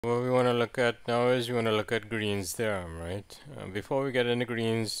What we want to look at now is we want to look at Green's theorem, right? Before we get into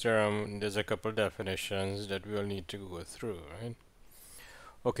Green's theorem, there's a couple definitions that we'll need to go through, right?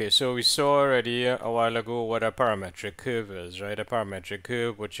 Okay, so we saw already a while ago what a parametric curve is, right? A parametric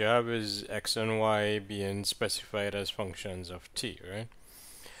curve, what you have is x and y being specified as functions of t, right?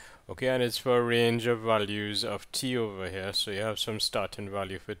 Okay, and it's for a range of values of t over here. So you have some starting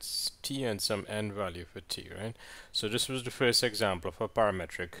value for t and some end value for t, right? So this was the first example of a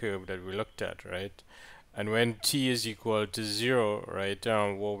parametric curve that we looked at, right? And when t is equal to 0, right,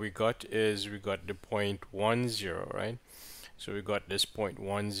 what we got is we got the point 1, 0, right? So we got this point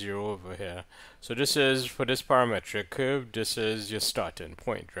 1, 0 over here. So this is, for this parametric curve, this is your starting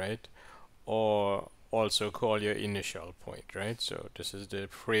point, right? Or also call your initial point, right? So this is the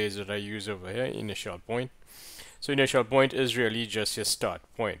phrase that I use over here, initial point. So initial point is really just your start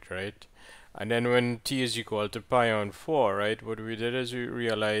point, right? And then when t is equal to pi on 4, right, what we did is we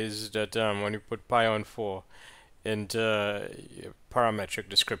realized that when you put pi on 4 into parametric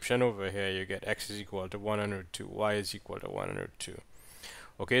description over here, you get x is equal to 102, y is equal to 102.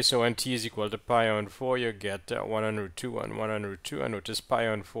 Okay, so when t is equal to pi on 4, you get 102 and 102, and notice pi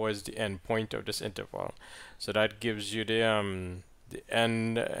on 4 is the end point of this interval. So that gives you the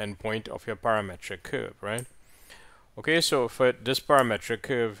end point of your parametric curve, right? Okay, so for this parametric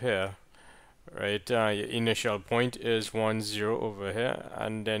curve here, right, your initial point is 1, 0 over here,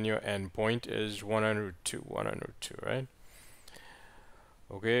 and then your end point is 102, 102, right?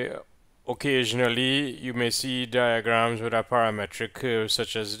 Okay, occasionally you may see diagrams with a parametric curve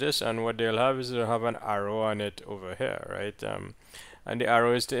such as this, and what they'll have is they'll have an arrow on it over here, right? And the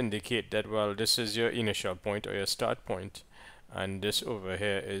arrow is to indicate that, well, this is your initial point or your start point, and this over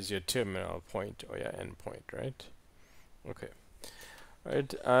here is your terminal point or your end point, right? Okay.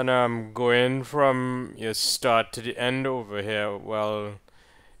 Right, and going from your start to the end over here, well,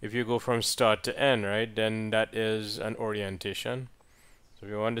 if you go from start to end, right, then that is an orientation. So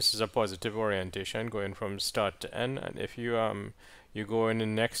if you want, this is a positive orientation going from start to end, and if you you go in the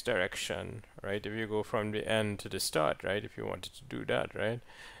next direction, right, if you go from the end to the start, right, if you wanted to do that, right,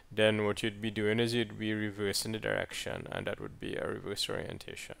 then what you'd be doing is you'd be reversing the direction, and that would be a reverse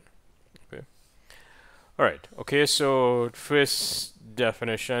orientation. Okay. All right. Okay. So first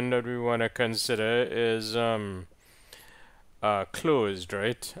definition that we want to consider is closed,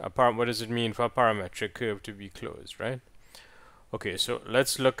 right? What does it mean for a parametric curve to be closed, right? Okay, so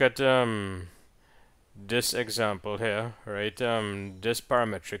let's look at this example here, right? This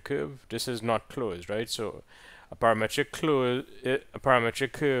parametric curve, this is not closed, right? So a parametric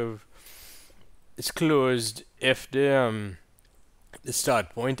curve is closed if the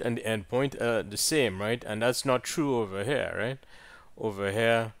start point and the end point are the same, right? And that's not true over here, right? Over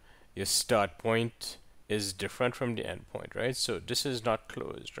here, your start point is different from the end point, right? So this is not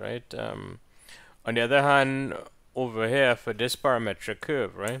closed, right? On the other hand, over here for this parametric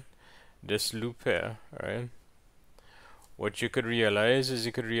curve, right, this loop here, right, what you could realize is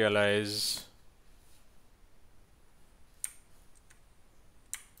you could realize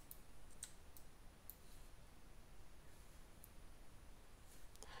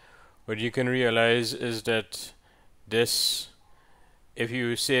what you can realize is that this, if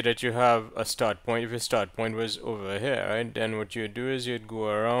you say that you have a start point, if your start point was over here, right, then what you do is you'd go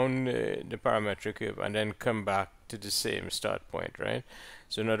around the parametric curve and then come back to the same start point, right?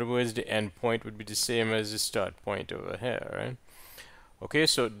 So in other words, the end point would be the same as the start point over here, right? Okay,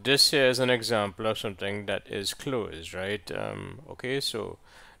 so this here is an example of something that is closed, right? Okay, so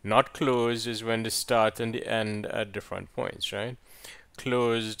not closed is when the start and the end are different points, right?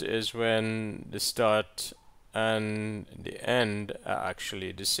 Closed is when the start and the end are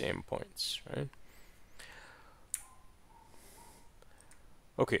actually the same points, right?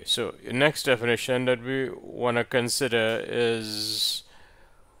 Okay, so the next definition that we want to consider is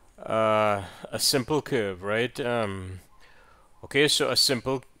a simple curve, right? Okay, so a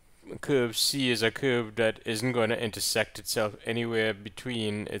simple curve C is a curve that isn't going to intersect itself anywhere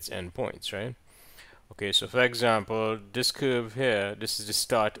between its endpoints, right? Okay, so for example, this curve here, this is the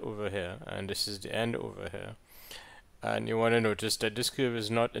start over here, and this is the end over here. And you want to notice that this curve is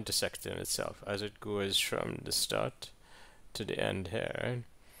not intersecting itself as it goes from the start to the end here, right?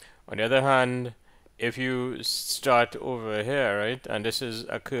 On the other hand, if you start over here, right, and this is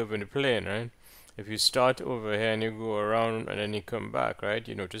a curve in the plane, right? If you start over here and you go around and then you come back, right,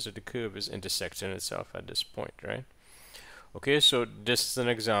 you notice that the curve is intersecting itself at this point, right? Okay, so this is an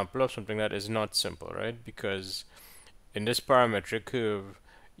example of something that is not simple, right? Because in this parametric curve,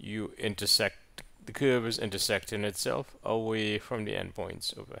 the curve is intersecting itself away from the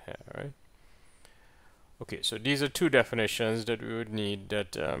endpoints over here, right? Okay, so these are two definitions that we would need,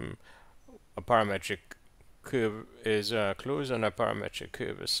 that a parametric curve is closed and a parametric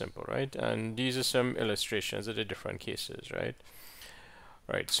curve is simple, right? And these are some illustrations of the different cases, right?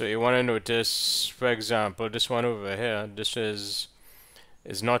 Right, so you want to notice, for example, this one over here, this is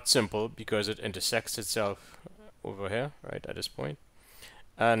not simple because it intersects itself over here, right, at this point.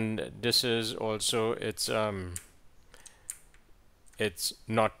 And this is also, it's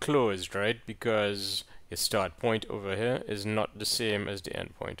not closed, right, because your start point over here is not the same as the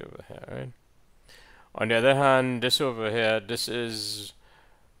end point over here, right? On the other hand, this over here, this is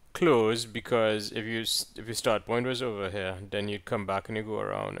closed because if your start point was over here, then you'd come back and you go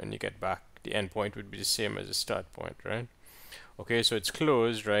around and you get back. The end point would be the same as the start point, right? Okay, so it's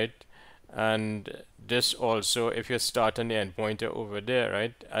closed, right? And this also, if your start and the end point are over there,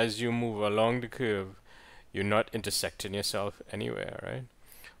 right? As you move along the curve, you're not intersecting yourself anywhere, right?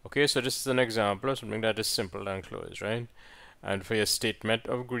 Okay, so this is an example of something that is simple and closed, right? And for your statement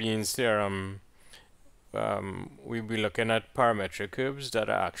of Green's theorem, we'll be looking at parametric curves that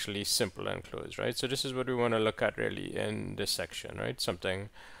are actually simple and closed, right? So this is what we want to look at really in this section, right? Something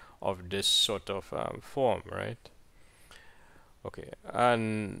of this sort of form, right? Okay,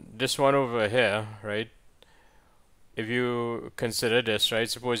 and this one over here, right? If you consider this, right?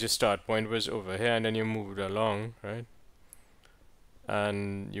 Suppose your start point was over here and then you moved along, right?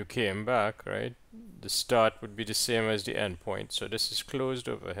 And you came back, right? The start would be the same as the end point. So this is closed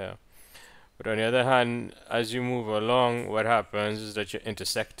over here. But on the other hand, as you move along, what happens is that you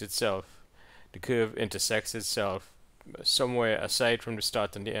intersect itself. The curve intersects itself somewhere aside from the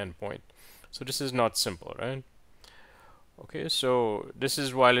start and the end point. So this is not simple, right? Okay, so this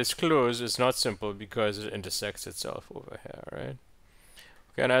is, while it's closed, it's not simple because it intersects itself over here, right?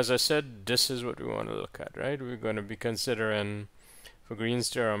 Okay, and as I said, this is what we want to look at, right? We're going to be considering, for Green's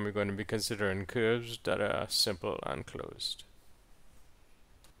theorem, we're going to be considering curves that are simple and closed.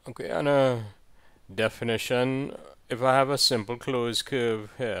 Okay, and a definition, if I have a simple closed curve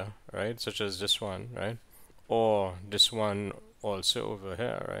here, right, such as this one, right, or this one also over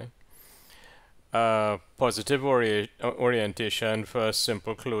here, right, positive orientation for a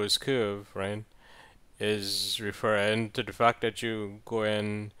simple closed curve, right, is referring to the fact that you go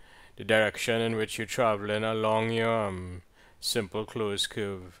in the direction in which you're traveling along your simple closed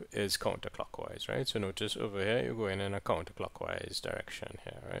curve is counterclockwise, right? So notice over here you're going in a counterclockwise direction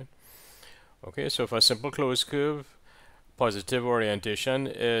here, right? Okay, so for a simple closed curve, positive orientation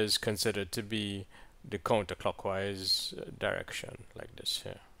is considered to be the counterclockwise direction, like this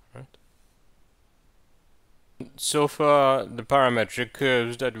here, right? So for the parametric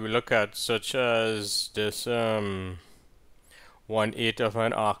curves that we look at, such as this 1/8 of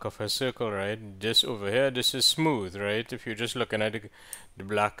an arc of a circle, right? This over here, this is smooth, right? If you're just looking at the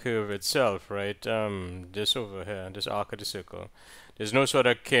black curve itself, right? This over here, this arc of the circle, there's no sort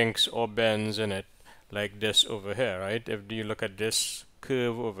of kinks or bends in it like this over here, right? If you look at this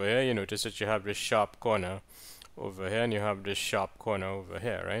curve over here, you notice that you have this sharp corner over here and you have this sharp corner over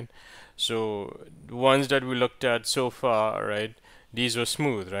here, right? So the ones that we looked at so far, right, these were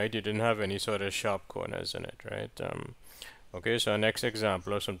smooth, right? You didn't have any sort of sharp corners in it, right? Okay, so our next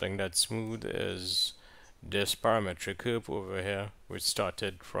example of something that's smooth is this parametric curve over here, which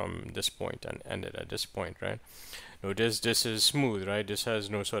started from this point and ended at this point, right? Notice this is smooth, right? This has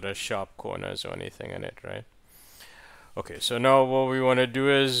no sort of sharp corners or anything in it, right? Okay, so now what we want to do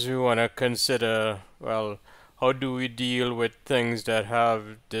is we want to consider, well, how do we deal with things that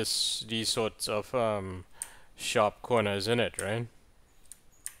have these sorts of sharp corners in it, right?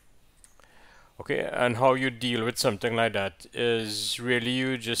 Okay, and how you deal with something like that is really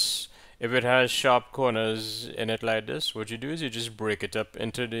you just, if it has sharp corners in it like this, what you do is you just break it up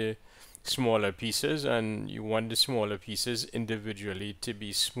into the smaller pieces, and you want the smaller pieces individually to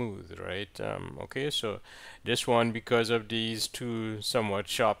be smooth, right? Okay, so this one, because of these two somewhat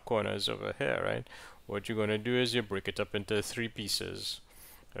sharp corners over here, right, what you're going to do is you break it up into 3 pieces,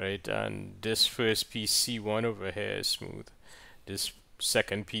 right? And this first piece C1 over here is smooth. This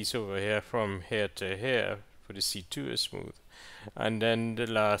second piece over here from here to here for the C2 is smooth, and then the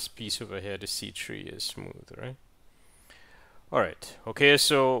last piece over here, the C3, is smooth, right? Alright, okay,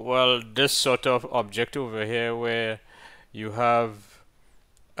 so well, this sort of object over here where you have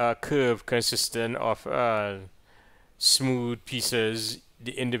a curve consisting of smooth pieces,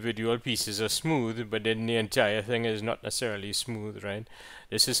 the individual pieces are smooth, but then the entire thing is not necessarily smooth, right?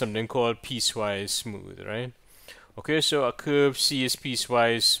 This is something called piecewise smooth, right? Okay, so a curve C is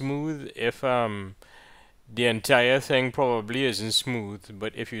piecewise smooth if the entire thing probably isn't smooth,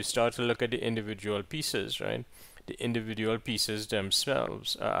 but if you start to look at the individual pieces, right, the individual pieces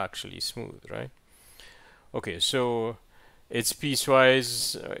themselves are actually smooth, right? Okay, so it's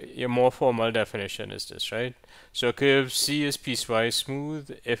piecewise, a more formal definition is this, right? So a curve C is piecewise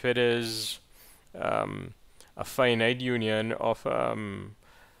smooth if it is a finite union of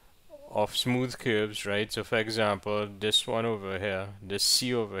smooth curves, right? So for example, this one over here, this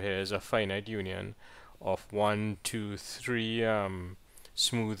C over here is a finite union of 1, 2, 3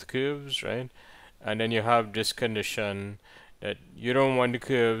 smooth curves, right? And then you have this condition that you don't want the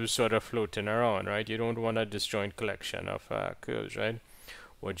curves sort of floating around, right? You don't want a disjoint collection of curves, right?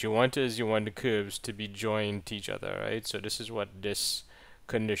 What you want is you want the curves to be joined to each other, right? So this is what this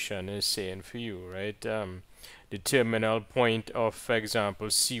condition is saying for you, right? The terminal point of, for example,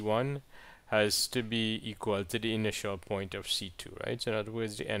 C1 has to be equal to the initial point of C2, right? So in other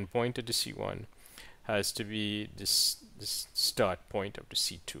words, the endpoint of the C1 has to be this start point of the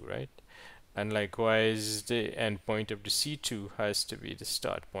C2, right? And likewise, the endpoint of the C2 has to be the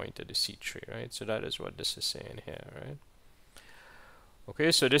start point of the C3, right? So that is what this is saying here, right?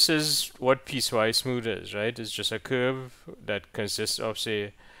 Okay, so this is what piecewise smooth is, right? It's just a curve that consists of,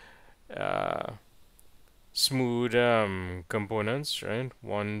 say, smooth components, right?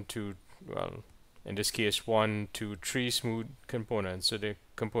 One, two, well, in this case, 1, 2, 3 smooth components. So the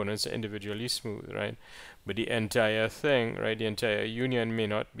components are individually smooth, right? But the entire thing, right, the entire union may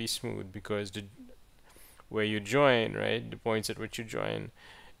not be smooth because where you join, right, the points at which you join,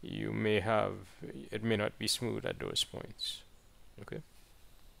 you may have, it may not be smooth at those points. Okay.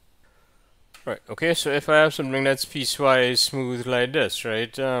 Right. Okay. So if I have something that's piecewise smooth like this,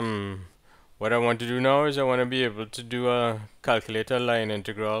 right? What I want to do now is I want to be able to calculate a line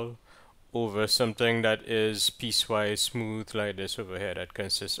integral over something that is piecewise smooth like this over here that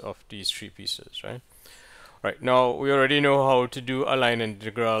consists of these three pieces, right? Right, now we already know how to do a line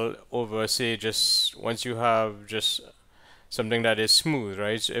integral over, say, just once you have just something that is smooth,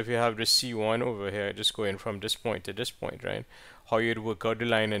 right? So if you have the C1 over here, just going from this point to this point, right? How you'd work out the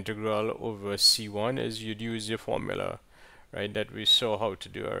line integral over C1 is you'd use your formula, right? That we saw how to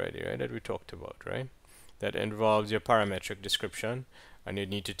do already, right? That we talked about, right? That involves your parametric description, and you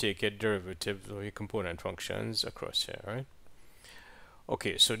need to take your derivatives of your component functions across here, right?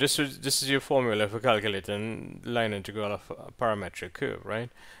 Okay, so this is your formula for calculating line integral of a parametric curve, right?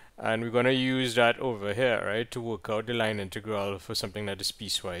 And we're going to use that over here, right, to work out the line integral for something that is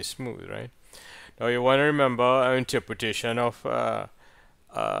piecewise smooth, right? Now you want to remember our interpretation of a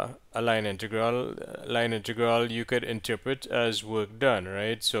line integral. Line integral you could interpret as work done,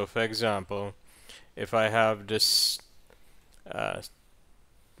 right? So for example, if I have this,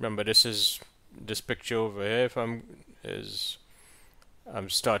 remember this is this picture over here. If I'm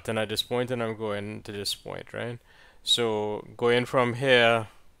starting at this point and I'm going to this point, right? So going from here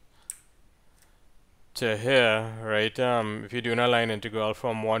to here, right? If you're doing a line integral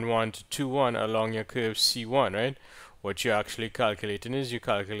from 1, 1 to 2, 1 along your curve C1, right? What you're actually calculating is you're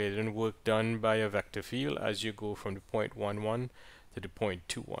calculating work done by a vector field as you go from the point 1, 1 to the point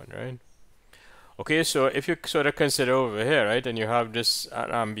 2, 1, right? Okay, so if you sort of consider over here, right, and you have this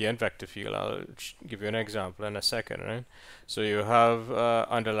ambient vector field, I'll give you an example in a second, right? So you have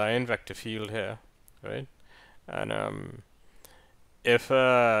underlying vector field here, right? And if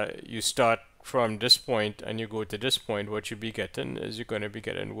you start from this point and you go to this point, what you'll be getting is you're going to be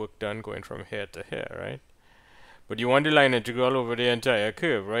getting work done going from here to here, right? But you want the line integral over the entire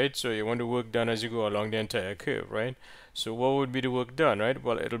curve, right? So you want the work done as you go along the entire curve, right? So what would be the work done, right?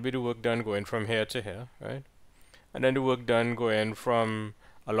 Well, it'll be the work done going from here to here, right? And then the work done going from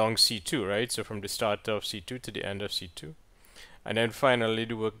along C2, right? So from the start of C2 to the end of C2. And then finally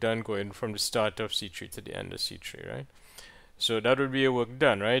the work done going from the start of C3 to the end of C3, right? So that would be your work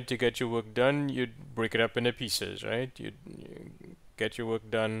done, right? To get your work done, you'd break it up into pieces, right? You get your work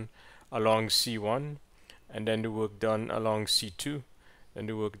done along C1, and then the work done along C2, then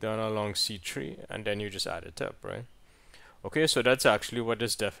the work done along C3, and then you just add it up, right? Okay, so that's actually what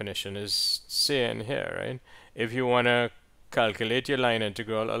this definition is saying here, right? If you want to calculate your line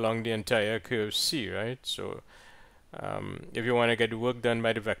integral along the entire curve C, right? So if you want to get the work done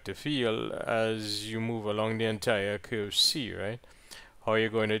by the vector field as you move along the entire curve C, right? How you're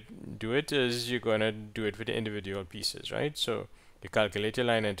going to do it is you're going to do it for the individual pieces, right? So you calculate your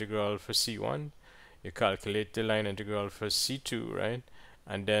line integral for C1, you calculate the line integral for C2, right?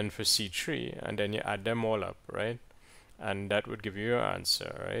 And then for C3, and then you add them all up, right? And that would give you your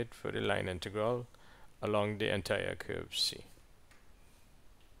answer, right, for the line integral along the entire curve C.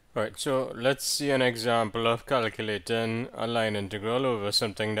 Alright, so let's see an example of calculating a line integral over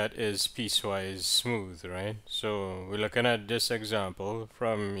something that is piecewise smooth, right? So we're looking at this example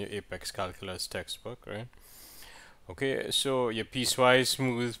from your Apex Calculus textbook, right? Okay, so your piecewise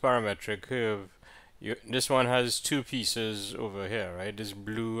smooth parametric curve this one has two pieces over here, right? This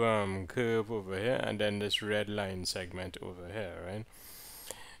blue curve over here, and then this red line segment over here, right?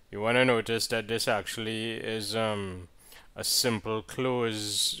 You want to notice that this actually is a simple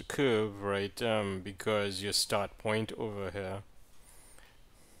closed curve, right? Because your start point over here,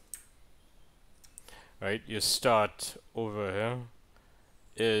 right? Your start over here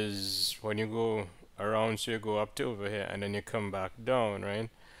is when you go around, so you go up to over here, and then you come back down, right?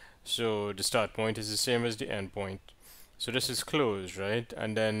 So the start point is the same as the end point. So this is closed, right?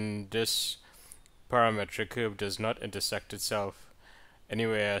 And then this parametric curve does not intersect itself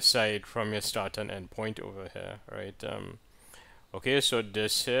anywhere aside from your start and end point over here, right? Okay, so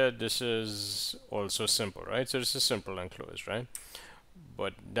this here, this is also simple, right? So this is simple and closed, right?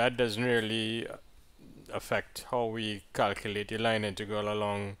 But that doesn't really affect how we calculate the line integral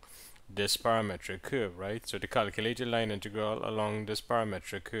along this parametric curve, right? So to calculate the line integral along this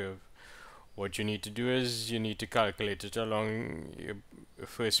parametric curve, what you need to do is you need to calculate it along your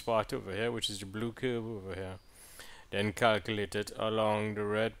first part over here, which is the blue curve over here. Then calculate it along the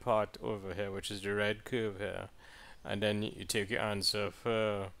red part over here, which is the red curve here. And then you take your answer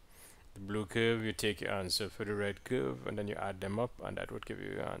for the blue curve, you take your answer for the red curve, and then you add them up, and that would give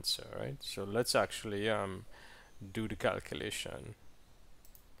you your answer, right? So let's actually do the calculation.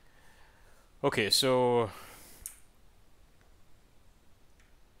 Okay, so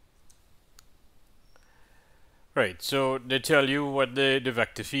right, so they tell you what the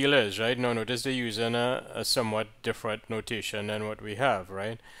vector field is, right? Now notice they're using a somewhat different notation than what we have,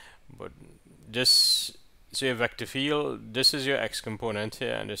 right? But this, so your vector field, this is your x component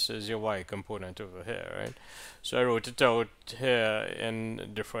here, and this is your y component over here, right? So I wrote it out here in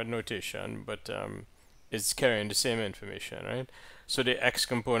different notation, but it's carrying the same information, right? So the x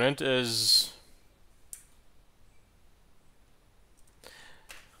component is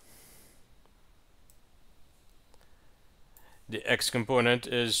the x component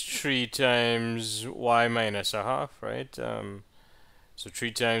is 3 times y minus a half, right? So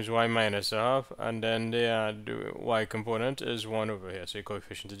 3 times y minus a half, and then the y component is 1 over here. So your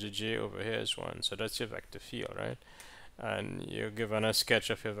coefficient of the j over here is 1. So that's your vector field, right? And you're given a sketch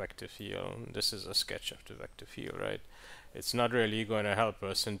of your vector field. This is a sketch of the vector field, right? It's not really going to help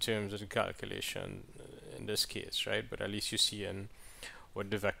us in terms of the calculation in this case, right? But at least you see in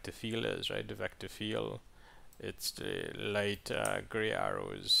what the vector field is, right? The vector field, it's the light gray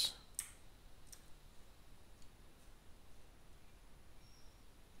arrows.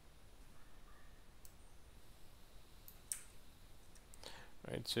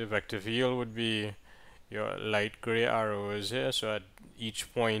 Right, so vector field would be your light gray arrows here. So at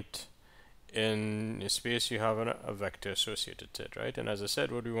each point in space you have a vector associated to it, right? And as I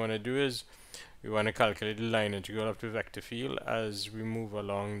said, what we want to do is we want to calculate the line integral of the vector field as we move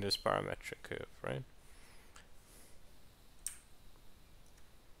along this parametric curve, right?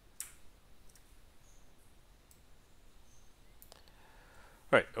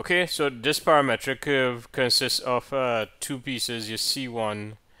 Right, okay, so this parametric curve consists of two pieces, your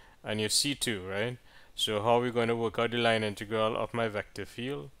C1 and your C2, right? So how are we going to work out the line integral of my vector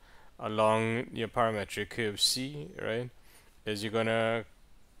field along your parametric curve C, right? Is you're going to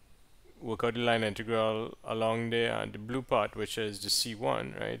work out the line integral along the blue part, which is the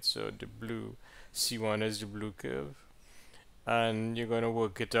C1, right? So the blue C1 is the blue curve. And you're going to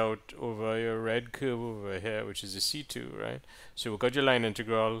work it out over your red curve over here, which is the C2, right? So work out your line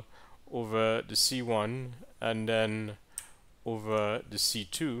integral over the C1 and then over the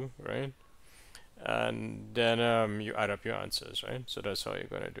C2, right? And then you add up your answers, right? So that's how you're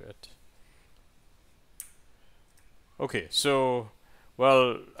going to do it. Okay, so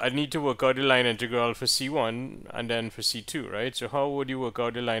well, I need to work out the line integral for C1 and then for C2, right? So how would you work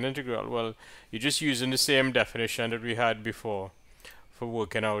out the line integral? Well, you're just using the same definition that we had before for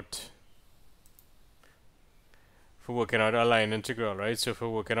working out a line integral, right? So for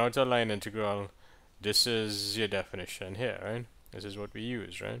working out a line integral, this is your definition here, right? This is what we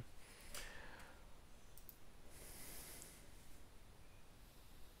use, right?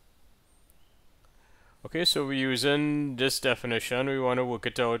 Okay, so we're using this definition. We want to work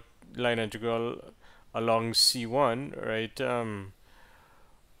it out, line integral along C1, right?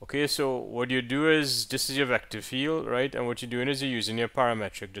 Okay, so what you do is, this is your vector field, right? And what you're doing is you're using your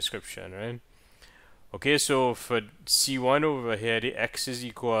parametric description, right? Okay, so for C1 over here, the x is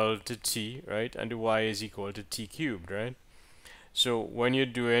equal to t, right? And the y is equal to t cubed, right? So when you're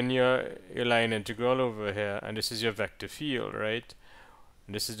doing your line integral over here, and this is your vector field, right?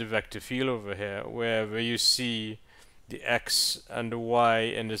 This is the vector field over here. Wherever you see the x and the y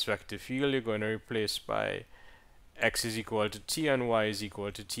in this vector field, you're going to replace by x is equal to t and y is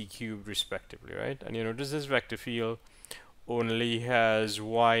equal to t cubed respectively, right? And you notice this vector field only has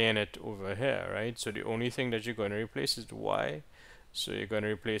y in it over here, right? So the only thing that you're going to replace is the y. So you're going to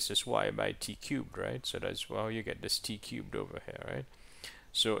replace this y by t cubed, right? So that's how you get this t cubed over here, right?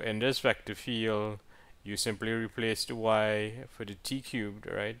 So in this vector field, you simply replace the y for the t cubed,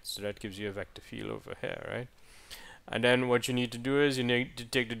 right? So that gives you a vector field over here, right? And then what you need to do is you need to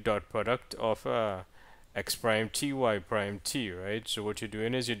take the dot product of x prime t, y prime t, right? So what you're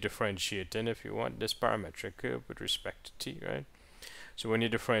doing is you're differentiating, if you want, this parametric curve with respect to t, right? So when you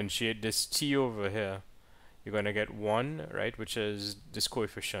differentiate this t over here, you're going to get 1, right, which is this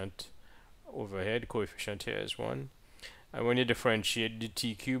coefficient over here. The coefficient here is 1. And when you differentiate the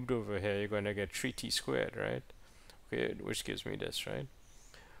t cubed over here, you're going to get 3t squared, right? Okay, which gives me this, right?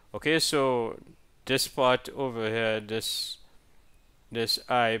 Okay, so this part over here, this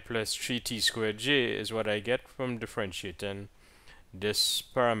I plus 3t squared j is what I get from differentiating this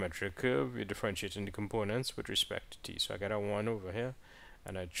parametric curve. We're differentiating the components with respect to t. So I got a 1 over here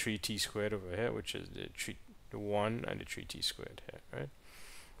and a 3t squared over here, which is the 1 and the 3t squared here, right?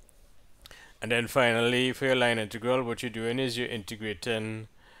 And then finally, for your line integral, what you're doing is you're integrating.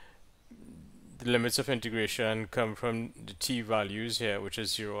 The limits of integration come from the t values here, which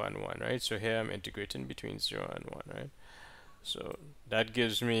is 0 and 1, right? So here I'm integrating between 0 and 1, right? So that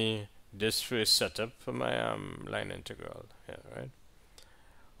gives me this first setup for my line integral here, right?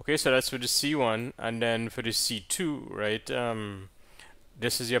 Okay, so that's for the C1, and then for the C2, right?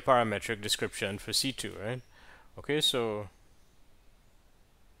 This is your parametric description for C2, right? Okay, so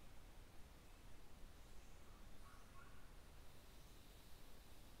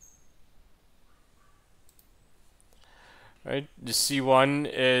right, the C1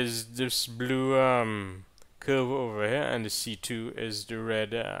 is this blue curve over here, and the C2 is the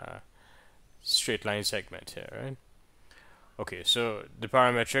red straight line segment here, right? Okay, so the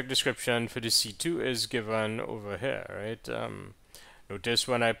parametric description for the C2 is given over here, right? Notice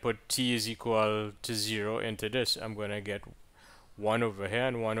when I put t is equal to 0 into this, I'm going to get 1 over here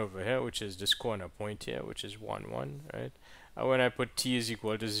and 1 over here, which is this corner point here, which is 1, 1, right? And when I put t is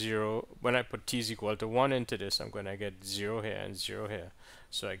equal to 0, when I put t is equal to 1 into this, I'm going to get 0 here and 0 here.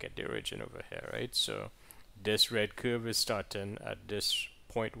 So I get the origin over here, right? So this red curve is starting at this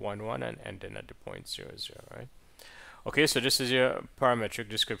point 1, 1 and ending at the point 0, 0, right? Okay, so this is your parametric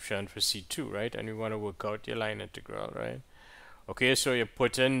description for C2, right? And you want to work out your line integral, right? Okay, so you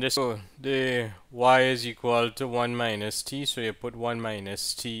put in this, so the y is equal to 1 minus t, so you put 1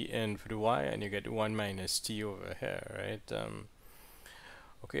 minus t in for the y, and you get 1 minus t over here, right?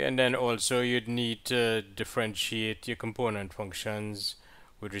 Okay, and then also you'd need to differentiate your component functions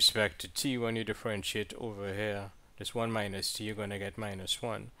with respect to t. When you differentiate over here, this 1 minus t, you're going to get minus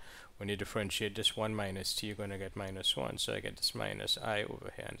 1. When you differentiate this 1 minus t, you're going to get minus 1. So I get this minus I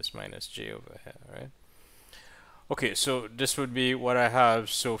over here and this minus j over here, right? Okay, so this would be what I have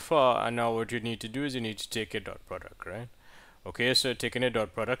so far, and now what you need to do is you need to take a dot product, right? Okay, so taking a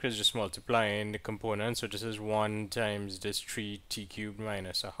dot product is just multiplying the components. So this is 1 times this 3t cubed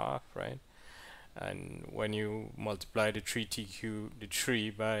minus a half, right? And when you multiply the 3t cubed, the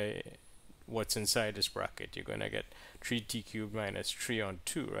 3 by what's inside this bracket, you're going to get 3t cubed minus 3 on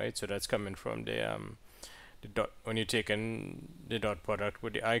 2, right? So that's coming from the dot, when you're taking the dot product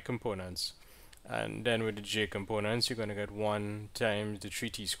with the I components. And then with the j components, you're going to get 1 times the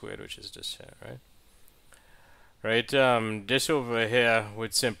 3t squared, which is this here, right? Right, this over here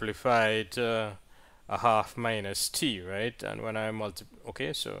would simplify to a half minus t, right? And when I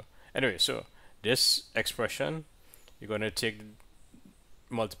okay, so anyway, so this expression, you're going to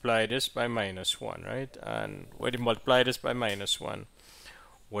multiply this by minus 1, right? And when you multiply this by minus 1,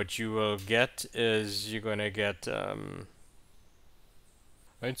 what you will get is you're going to get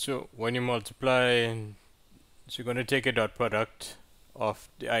right, so when you multiply, so you're going to take a dot product of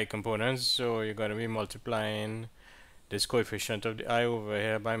the I components, so you're going to be multiplying this coefficient of the I over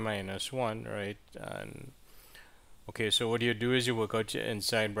here by minus 1, right? And okay, so what you do is you work out your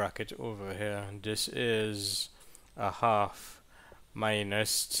inside bracket over here. This is a half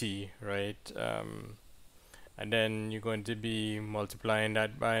minus t, right? And then you're going to be multiplying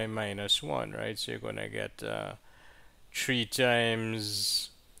that by minus 1, right? So you're going to get 3 times,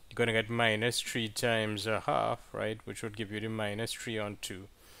 you're going to get minus 3 times a half, right, which would give you the minus 3 on 2,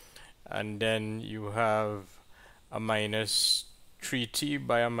 and then you have a minus 3t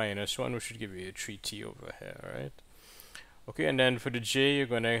by a minus 1, which would give you a 3t over here, right? Okay, and then for the j, you're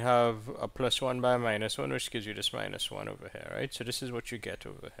going to have a plus 1 by a minus 1, which gives you this minus 1 over here, right? So this is what you get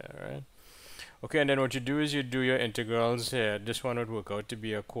over here, right? Okay, and then what you do is you do your integrals here. This one would work out to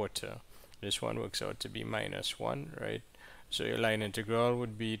be a quarter. This one works out to be -1, right? So your line integral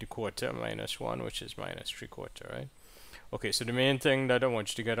would be the quarter minus 1, which is -3/4, right? Okay, so the main thing that I want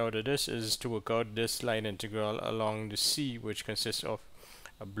you to get out of this is to work out this line integral along the C, which consists of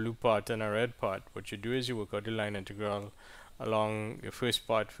a blue part and a red part. What you do is you work out the line integral along your first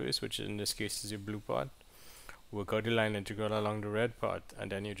part first, which in this case is your blue part. Work out the line integral along the red part,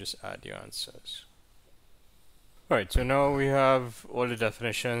 and then you just add your answers. Alright, so now we have all the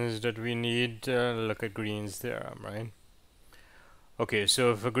definitions that we need to look at Green's theorem, right? Okay,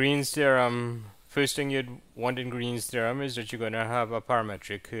 so for Green's theorem, first thing you'd want in Green's theorem is that you're going to have a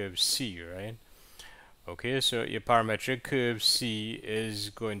parametric curve C, right? Okay, so your parametric curve C is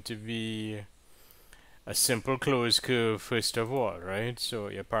going to be a simple closed curve first of all, right? So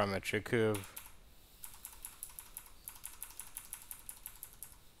your parametric curve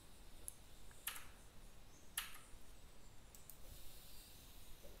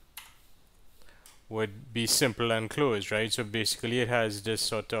would be simple and closed, right? So basically it has this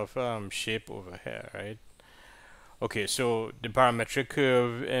sort of shape over here, right? Okay, so the parametric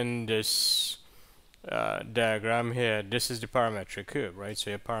curve in this diagram here, this is the parametric curve, right? So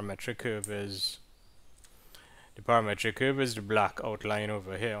your parametric curve is the black outline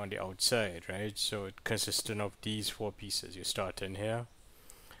over here on the outside, right? So it consisting of these 4 pieces. You start in here,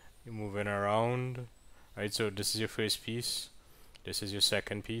 you're moving around, right? So this is your first piece, this is your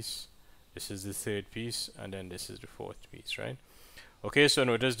second piece, this is the third piece, and then this is the fourth piece, right? Okay, so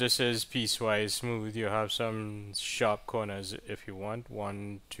notice this is piecewise smooth. You have some sharp corners if you want.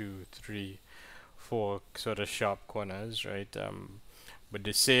 1, 2, 3, 4 sort of sharp corners, right? But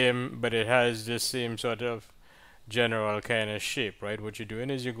it has the same sort of general kind of shape, right? What you're doing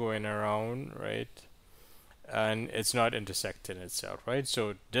is you're going around, right? And it's not intersecting itself, right?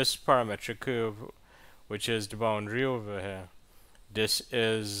 So this parametric curve, which is the boundary over here, this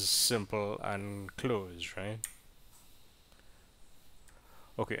is simple and closed, right?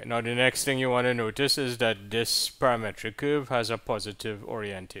 Okay, now the next thing you want to notice is that this parametric curve has a positive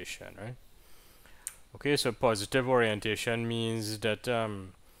orientation, right? Okay, so positive orientation means that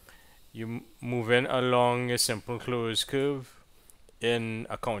you're moving along a simple closed curve in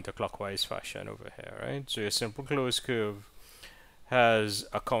a counterclockwise fashion over here, right? So your simple closed curve has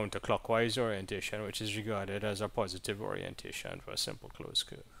a counterclockwise orientation, which is regarded as a positive orientation for a simple closed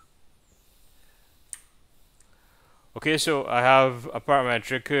curve. Okay, so I have a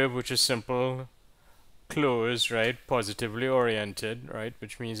parametric curve which is simple closed, right, positively oriented, right,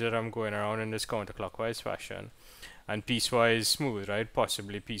 which means that I'm going around in this counterclockwise fashion, and piecewise smooth, right,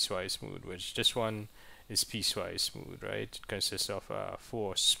 possibly piecewise smooth, which this one is piecewise smooth, right? It consists of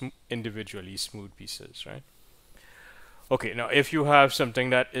 4 individually smooth pieces, right? Okay, now if you have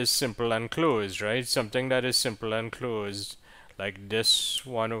something that is simple and closed, right? Something that is simple and closed, like this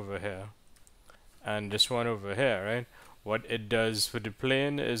one over here, and this one over here, right? What it does for the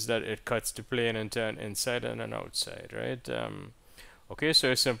plane is that it cuts the plane into an inside and an outside, right? Okay,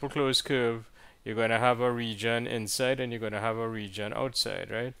 so a simple closed curve, you're going to have a region inside and you're going to have a region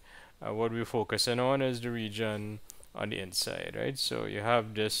outside, right? What we're focusing on is the region on the inside, right? So you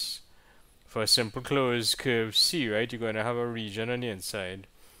have this for a simple closed curve C, right? You're going to have a region on the inside,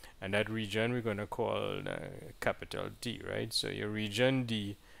 and that region we're going to call capital D, right? So your region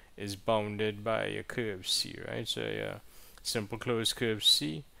D is bounded by your curve C, right? So your simple closed curve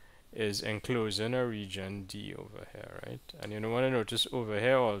C is enclosing a region D over here, right? And you want to notice over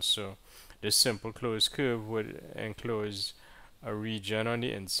here also, this simple closed curve would enclose a region on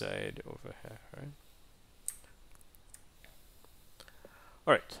the inside over here, right?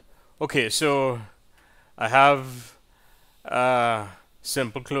 Alright, okay, so I have a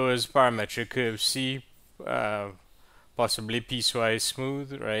simple closed parametric curve C, possibly piecewise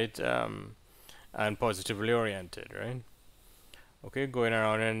smooth, right, and positively oriented, right? Okay, going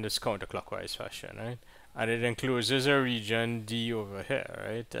around in this counterclockwise fashion, right? And it encloses a region D over here,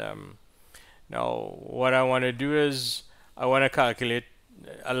 right? Now, what I want to do is I want to calculate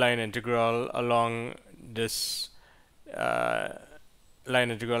a line integral along this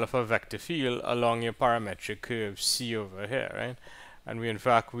line integral of a vector field along your parametric curve C over here, right? And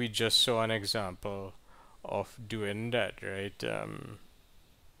we just saw an example of doing that, right?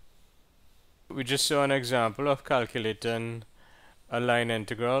 We just saw an example of calculating a line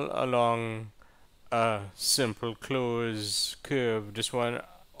integral along a simple closed curve. This one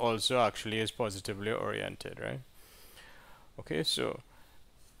also actually is positively oriented, right? Okay, so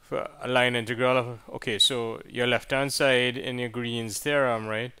for a line integral of, okay, so your left hand side in your Green's theorem,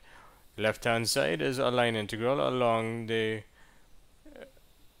 right? Left hand side is a line integral along the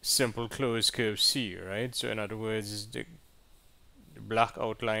simple closed curve C, right? So in other words, the black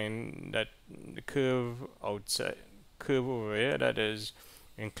outline, that the curve outside, curve over here that is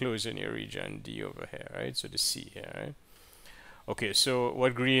enclosed in your region D over here, right? So the C here, right? Okay, so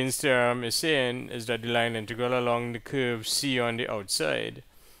what Green's theorem is saying is that the line integral along the curve C on the outside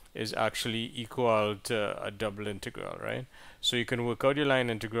is actually equal to a double integral, right? So you can work out your line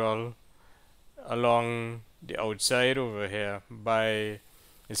integral along the outside over here by,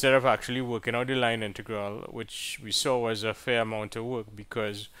 instead of actually working out the line integral, which we saw was a fair amount of work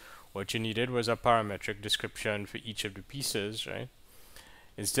because what you needed was a parametric description for each of the pieces, right?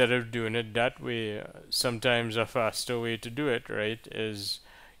 Instead of doing it that way, sometimes a faster way to do it, right, is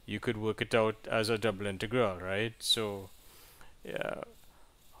you could work it out as a double integral, right? So yeah,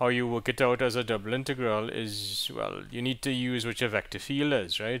 how you work it out as a double integral is, well, you need to use what your vector field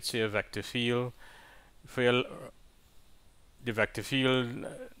is, right? So your vector field for the vector field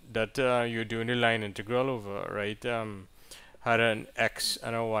that you're doing the line integral over, right, had an x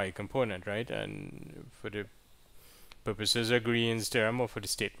and a y component, right? And for the purposes of Green's theorem, or for the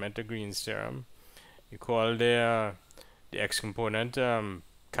statement of Green's theorem, you call the x component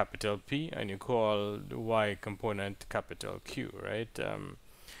capital P, and you call the y component capital Q, right?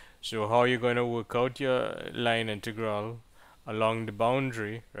 So how you're going to work out your line integral along the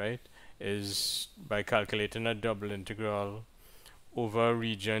boundary, right, is by calculating a double integral over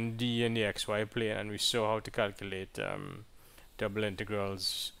region D in the xy plane, and we saw how to calculate double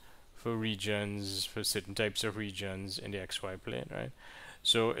integrals for regions, for certain types of regions in the xy plane, right?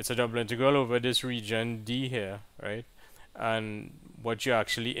 So it's a double integral over this region D here, right? And what you're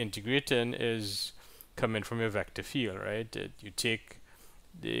actually integrating is coming from your vector field, right? You take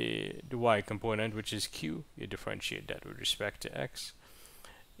the y component, which is Q, you differentiate that with respect to x.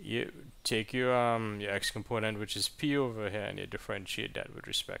 You take your x component, which is P over here, and you differentiate that with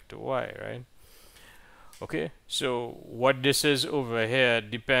respect to y, right? Okay, so what this is over here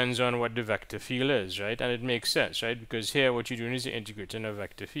depends on what the vector field is, right? And it makes sense, right? Because here what you're doing is you're integrating a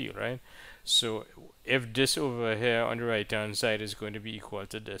vector field, right? So if this over here on the right hand side is going to be equal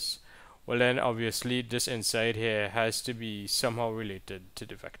to this, well then obviously this inside here has to be somehow related to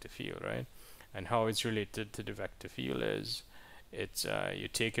the vector field, right? And how it's related to the vector field is, it's you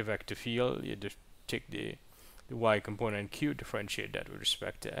take a vector field, you take the y component Q, differentiate that with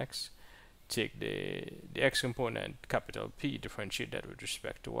respect to x, take the x component capital P, differentiate that with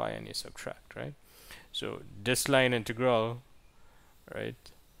respect to y, and you subtract, right? So this line integral, right,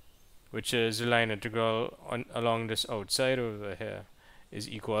 which is the line integral along this outside over here, is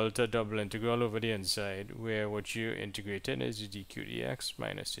equal to double integral over the inside, where what you integrated is the dq dx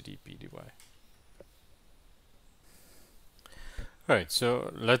minus the dp dy. Right,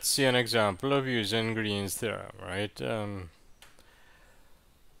 so let's see an example of using Green's theorem, right?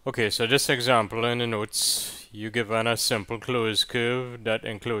 Okay, so this example in the notes, you given a simple closed curve that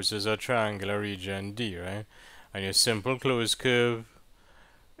encloses a triangular region D, right? And your simple closed curve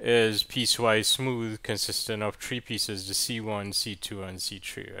is piecewise smooth, consisting of three pieces, the C1, C2, and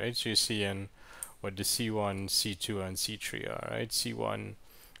C3, right? So you're seeing what the C1, C2, and C3 are, right? C1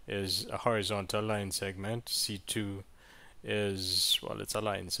 is a horizontal line segment, C2 is, well, it's a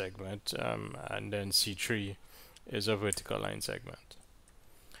line segment, and then C3 is a vertical line segment.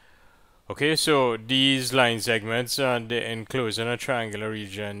 Okay, so these line segments they enclose in a triangular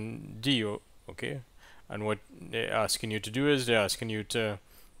region D, okay? And what they're asking you to do is they're asking you to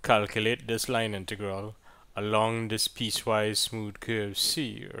calculate this line integral along this piecewise smooth curve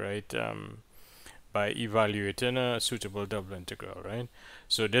C, right? By evaluating a suitable double integral, right?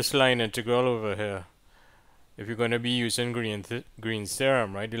 So this line integral over here, if you're going to be using Green's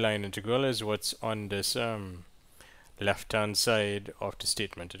theorem, right, the line integral is what's on this left-hand side of the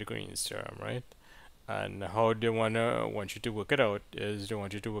statement of the Green's theorem, right? And how they want you to work it out is they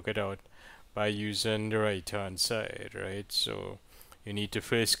want you to work it out by using the right-hand side, right? So you need to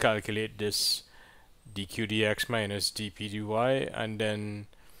first calculate this dq dx minus dp dy, and then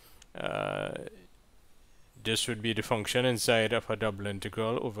this would be the function inside of a double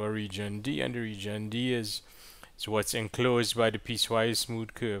integral over region D, and the region D is what's enclosed by the piecewise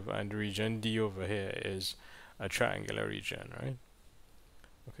smooth curve, and the region D over here is a triangular region, right?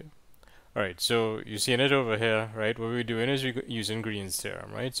 Okay. Alright, so you're seeing it over here, right? What we're doing is we're using Green's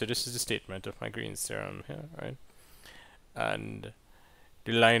theorem, right? So this is the statement of my Green's theorem here, right? And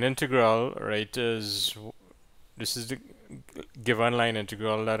the line integral, right, is, this is the given line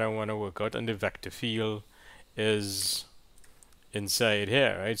integral that I want to work out, and the vector field is inside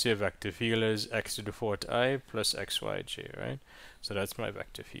here, right? So your vector field is x to the fourth I plus xyj, right? So that's my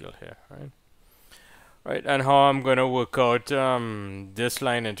vector field here, right? Right, and how I'm going to work out this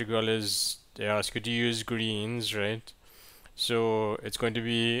line integral is they ask you to use Green's, right? So it's going to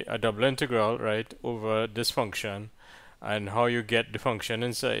be a double integral, right, over this function. And how you get the function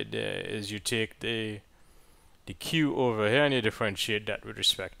inside there is you take the q over here and you differentiate that with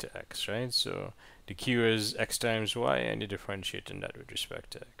respect to x, right? So the q is x times y and you differentiate in that with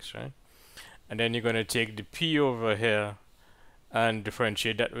respect to x, right? And then you're going to take the p over here and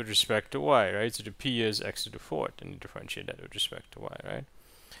differentiate that with respect to y, right? So the p is x to the fourth and you differentiate that with respect to y, right?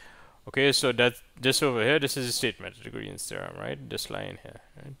 Okay, so that this over here, this is a statement of the Green's theorem, right? This line here,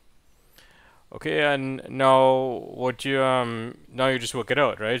 right? Okay, and now what you now you just work it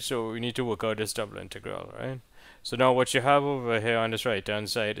out, right? So we need to work out this double integral, right? So now what you have over here on this right hand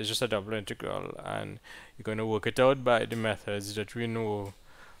side is just a double integral, and you're going to work it out by the methods that we know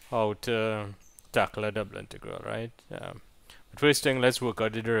how to tackle a double integral, right? But first thing, let's work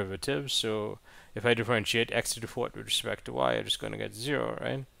out the derivatives. So if I differentiate x to the fourth with respect to y, I'm just going to get 0,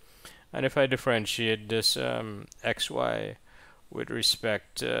 right? And if I differentiate this xy with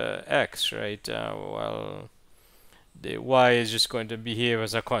respect to x, right, well, the y is just going to behave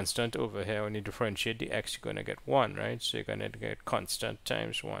as a constant over here. When you differentiate the x, you're going to get 1, right? So you're going to get constant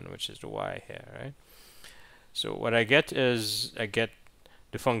times 1, which is the y here, right? So what I get is, I get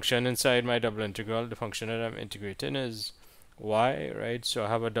the function inside my double integral. The function that I'm integrating is y, right? So I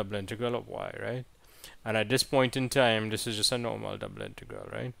have a double integral of y, right? And at this point in time, this is just a normal double integral,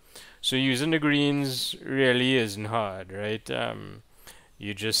 right? So using the greens really isn't hard, right?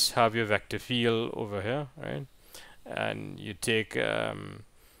 You just have your vector field over here, right? And you take the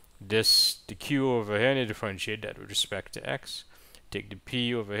q over here and you differentiate that with respect to x. Take the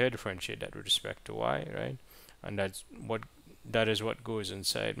p over here, differentiate that with respect to y, right? And that is what goes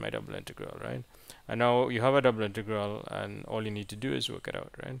inside my double integral, right? And now you have a double integral, and all you need to do is work it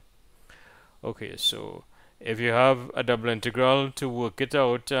out, right? Okay, so if you have a double integral, to work it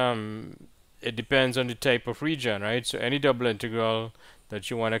out, it depends on the type of region, right? So any double integral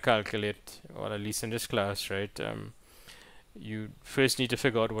that you want to calculate, or at least in this class, right, you first need to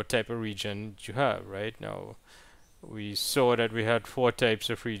figure out what type of region you have, right? Now, we saw that we had 4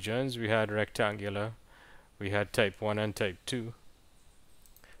 types of regions. We had rectangular, we had type 1 and type 2.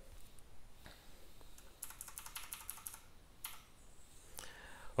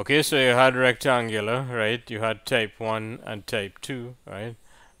 Okay, so you had rectangular, right? You had type 1 and type 2, right?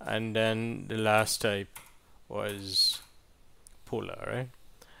 And then the last type was polar, right?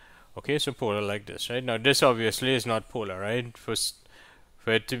 Okay, so polar like this, right? Now this obviously is not polar, right? For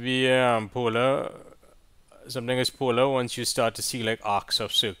it to be polar, something is polar once you start to see like arcs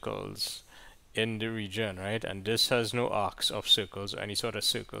of circles in the region, right? And this has no arcs of circles or any sort of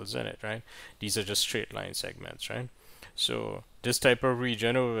circles in it, right? These are just straight line segments, right? So this type of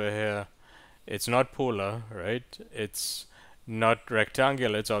region over here, it's not polar, right? It's not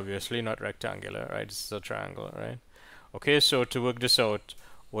rectangular. It's obviously not rectangular, right? It's a triangle, right? Okay, so to work this out,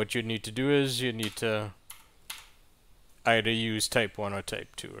 what you need to do is you need to either use type 1 or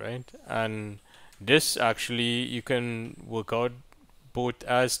type 2, right? And this actually you can work out both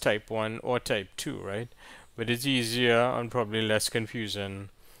as type 1 or type 2, right? But it's easier and probably less confusing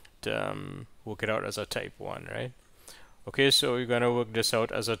to work it out as a type 1, right? Okay, so you're going to work this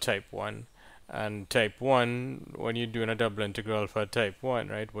out as a type 1. And type 1, when you're doing a double integral for type 1,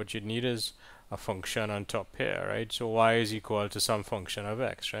 right, what you need is a function on top here, right? So y is equal to some function of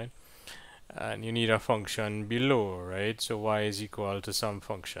x, right? And you need a function below, right? So y is equal to some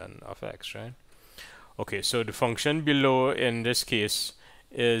function of x, right? Okay, so the function below in this case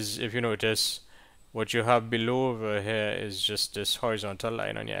is, if you notice, what you have below over here is just this horizontal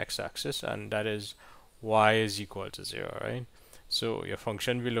line on your x-axis, and that is y is equal to 0, right? So your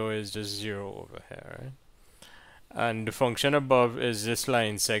function below is just 0 over here, right? And the function above is this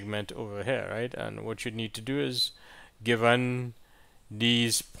line segment over here, right? And what you need to do is, given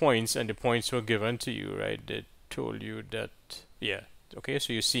these points, and the points were given to you, right? They told you that, yeah, okay,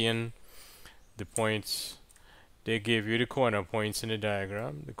 so you're seeing the points. They gave you the corner points in the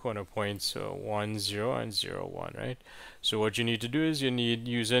diagram. The corner points are 1, 0, and 0, 1, right? So what you need to do is,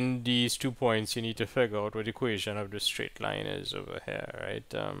 using these 2 points, you need to figure out what the equation of the straight line is over here, right?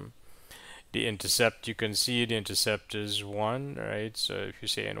 The intercept, you can see the intercept is 1, right? So if you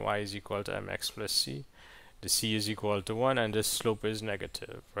say y is equal to mx plus c, the c is equal to 1, and the slope is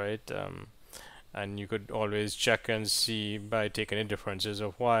negative, right? And you could always check and see by taking the differences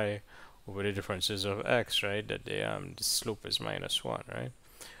of y over the differences of x, right, that the slope is minus 1, right?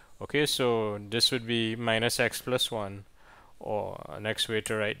 Okay, so this would be minus x plus 1, or a next way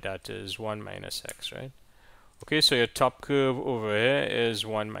to write that is 1 minus x, right? Okay, so your top curve over here is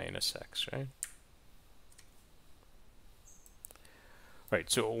 1 minus x, right? Right,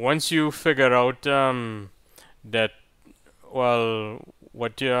 so once you figure out that well,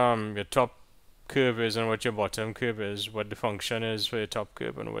 what your top curve is and what your bottom curve is, what the function is for your top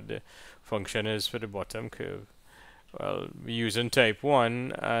curve and what the function is for the bottom curve. Well, we're using type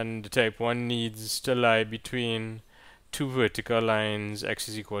 1, and the type 1 needs to lie between two vertical lines, x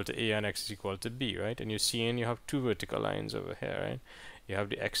is equal to a and x is equal to b, right? And you're seeing you have two vertical lines over here, right? You have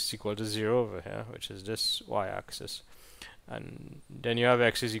the x is equal to 0 over here, which is this y-axis. And then you have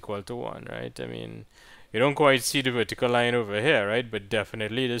x is equal to 1, right? I mean, you don't quite see the vertical line over here, right? But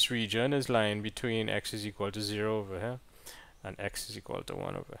definitely this region is lying between x is equal to 0 over here and x is equal to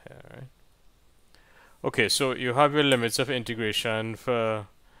 1 over here, right? Okay, so you have your limits of integration for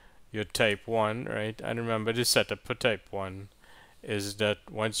your type 1, right? And remember, the setup for type 1 is that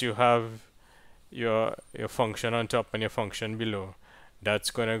once you have your function on top and your function below, that's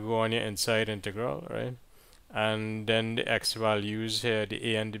going to go on your inside integral, right? And then the x values here,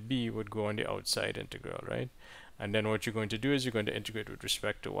 the a and the b, would go on the outside integral, right? And then what you're going to do is you're going to integrate with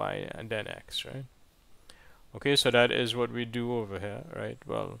respect to y and then x, right? Okay, so that is what we do over here, right?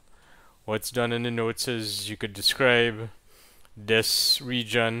 Well, what's done in the notes is you could describe this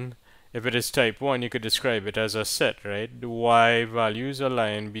region. If it is type 1, you could describe it as a set, right? The y values are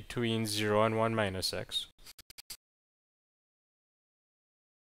lying between 0 and 1 minus x.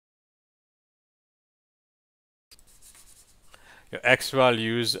 Your x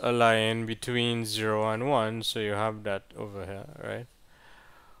values are lying between 0 and 1, so you have that over here, right?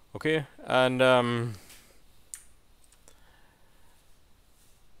 Okay, and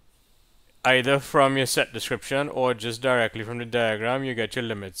either from your set description or just directly from the diagram, you get your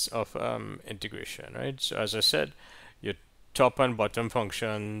limits of integration, right? So as I said, your top and bottom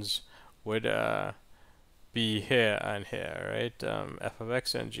functions would be here and here, right? F of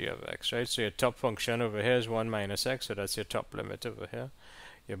x and g of x, right? So your top function over here is 1 minus x, so that's your top limit over here.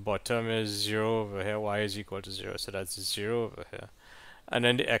 Your bottom is 0 over here, y is equal to 0, so that's 0 over here. And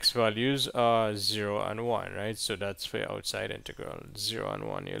then the x values are 0 and 1, right? So that's for your outside integral. 0 and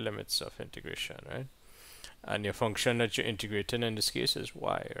 1, your limits of integration, right? And your function that you're integrating in this case is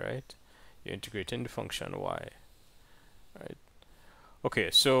y, right? You're integrating the function y, right?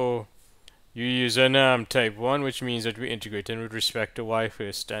 Okay, so you're using type 1, which means that we're integrating with respect to y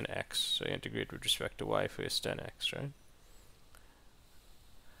first, then x. So you integrate with respect to y first, then x, right?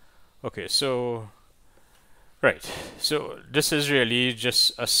 Okay, so right, so this is really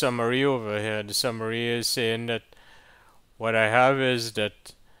just a summary over here. The summary is saying that what I have is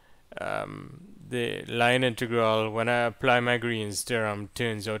that the line integral, when I apply my Green's theorem,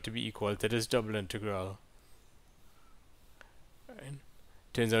 turns out to be equal to this double integral. Right?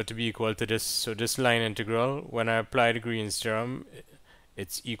 Turns out to be equal to this. So this line integral, when I apply the Green's theorem,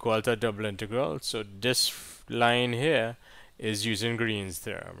 it's equal to a double integral. So this line here is using Green's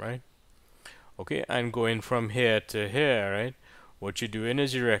theorem, right? Okay, and going from here to here, right? What you're doing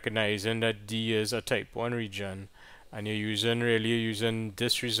is you're recognizing that D is a type 1 region, and you're using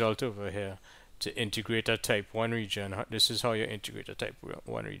this result over here to integrate a type 1 region. This is how you integrate a type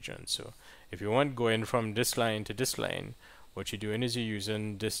 1 region. So if you want going from this line to this line, what you're doing is you're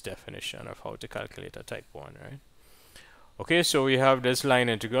using this definition of how to calculate a type 1, right? Okay, so we have this line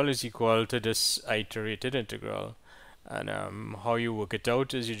integral is equal to this iterated integral. And how you work it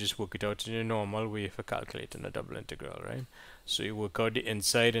out is you just work it out in your normal way for calculating a double integral, right? So you work out the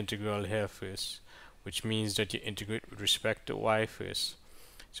inside integral here first, which means that you integrate with respect to y first.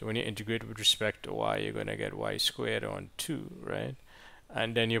 So when you integrate with respect to y, you're going to get y squared on 2, right?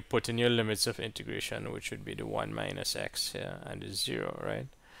 And then you put in your limits of integration, which would be the 1 minus x here and the 0, right?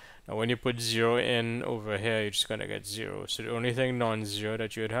 Now when you put 0 in over here, you're just going to get 0. So the only thing non-zero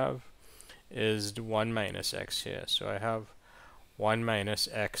that you would have is the 1 minus x here. So I have 1 minus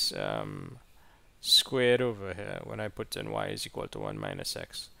x squared over here when I put in y is equal to 1 minus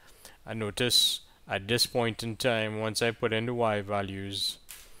x. And notice at this point in time, once I put in the y values,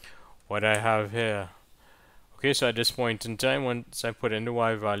 what I have here. Okay, so at this point in time, once I put in the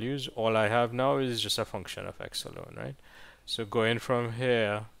y values, all I have now is just a function of x alone, right? So going from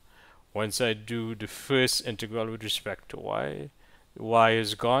here, once I do the first integral with respect to y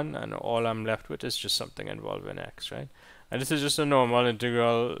is gone, and all I'm left with is just something involving x, right? And this is just a normal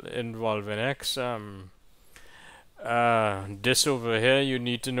integral involving x. This over here, you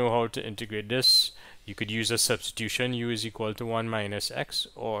need to know how to integrate this. You could use a substitution, u is equal to 1 minus x,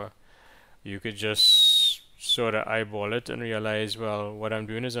 or you could just sort of eyeball it and realize, well, what I'm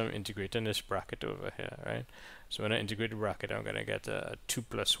doing is I'm integrating this bracket over here, right? So when I integrate the bracket, I'm going to get a 2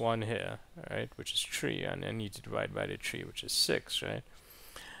 plus 1 here, right, which is 3, and I need to divide by the 3, which is 6, right?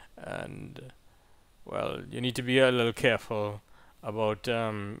 And, well, you need to be a little careful about,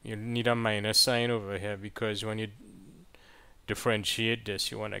 you need a minus sign over here, because when you differentiate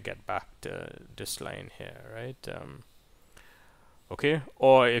this, you want to get back to this line here, right? Okay,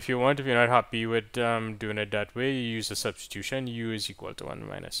 or if you want, if you're not happy with doing it that way, you use a substitution. U is equal to 1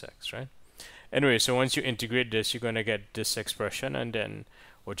 minus x, right? Anyway, so once you integrate this, you're going to get this expression, and then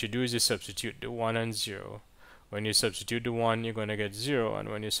what you do is you substitute the 1 and 0. When you substitute the 1, you're going to get 0, and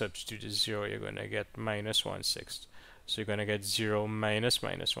when you substitute the 0, you're going to get minus 1/6. So you're going to get 0 minus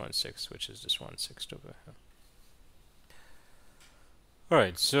minus 1/6, which is this 1/6 over here.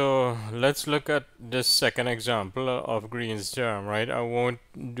 Alright, so let's look at this second example of Green's theorem, right? I won't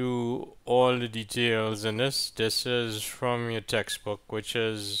do all the details in this. This is from your textbook, which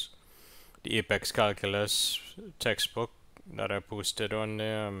is the Apex Calculus textbook that I posted on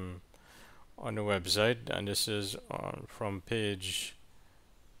the website, and this is from page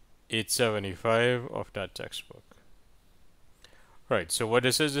 875 of that textbook. Right, so what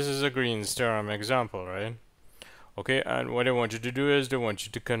this is a Green's theorem example, right? Okay, and what they want you to do is they want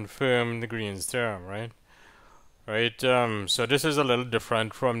you to confirm the Green's theorem, right? Right, so this is a little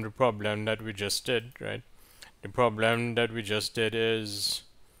different from the problem that we just did, right? The problem that we just did is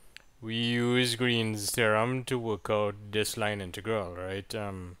we use Green's theorem to work out this line integral, right?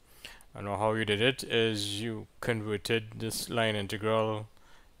 And how you did it is you converted this line integral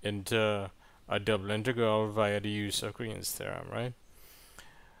into a double integral via the use of Green's theorem, right?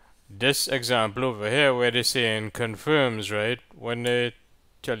 This example over here where they're saying confirms, right? When they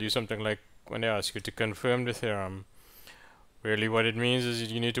tell you something like, when they ask you to confirm the theorem, really what it means is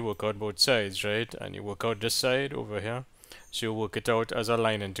you need to work out both sides, right? And you work out this side over here. So you work it out as a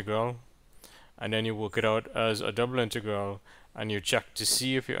line integral, and then you work it out as a double integral, and you check to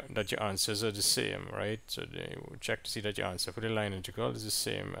see if that your answers are the same, right? So you check to see that your answer for the line integral is the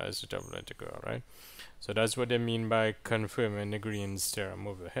same as the double integral, right? So that's what they mean by confirming the Green's theorem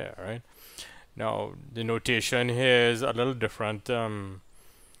over here, right? Now, the notation here is a little different,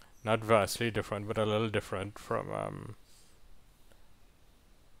 not vastly different, but a little different from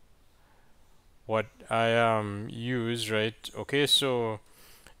what I use, right? Okay, so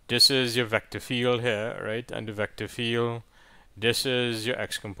this is your vector field here, right? And the vector field, this is your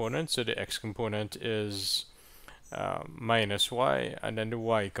x component. So the x component is minus y, and then the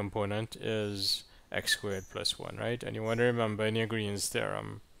y component is x squared plus 1, right? And you want to remember in your Green's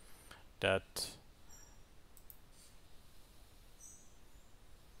theorem that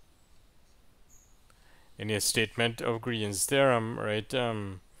in your statement of Green's theorem, right,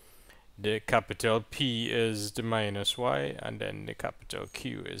 the capital P is the minus y, and then the capital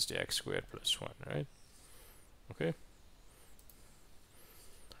Q is the x squared plus 1, right? Okay.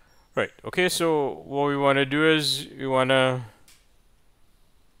 Right, okay, so what we want to do is we want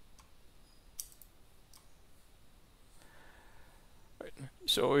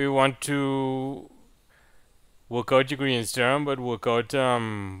to work out your Green's theorem, but work out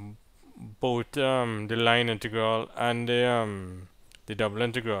both the line integral and the double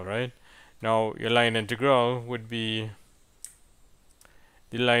integral, right? Now your line integral would be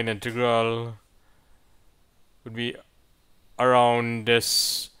around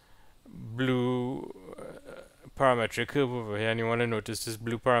this blue parametric curve over here, and you want to notice this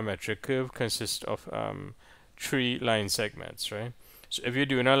blue parametric curve consists of 3 line segments, right? So if you're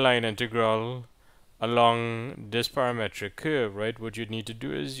doing a line integral along this parametric curve, right, what you need to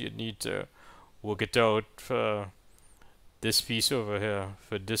do is you need to work it out for this piece over here,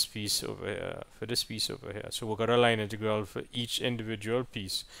 for this piece over here, for this piece over here. So work out a line integral for each individual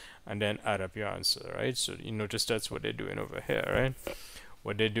piece and then add up your answer, right? So you notice that's what they're doing over here, right?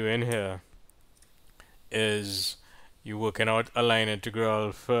 What they're doing here is you're working out a line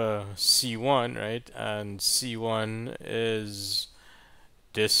integral for C1, right? And C1 is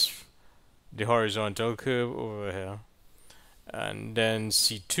this, the horizontal curve over here, and then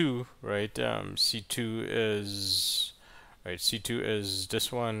C2, right? C2 is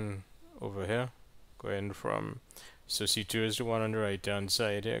this one over here, going from, so C2 is the one on the right hand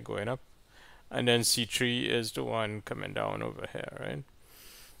side here going up, and then C3 is the one coming down over here, right?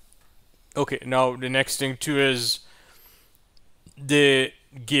 Okay, now the next thing too is they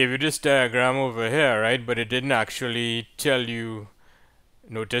gave you this diagram over here, right? But it didn't actually tell you.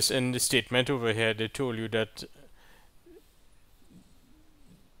 Notice in the statement over here they told you that,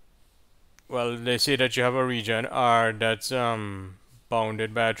 well, they say that you have a region R that's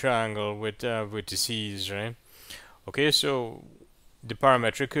bounded by a triangle with vertices, right? Okay, so the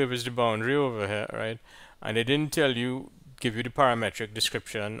parametric curve is the boundary over here, right? And they didn't give you the parametric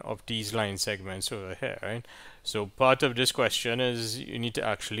description of these line segments over here, right? So part of this question is you need to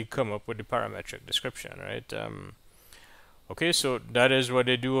actually come up with the parametric description, right? Okay, so that is what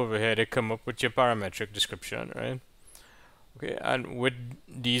they do over here. They come up with your parametric description, right? Okay, and with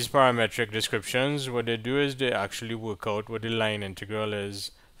these parametric descriptions, what they do is they actually work out what the line integral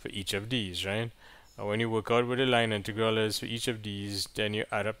is for each of these, right? And when you work out what the line integral is for each of these, then you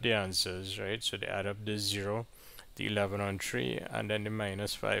add up the answers, right? So they add up the 0, the 11 on 3, and then the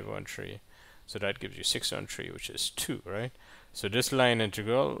minus 5 on 3. So that gives you 6 on 3, which is 2, right? So this line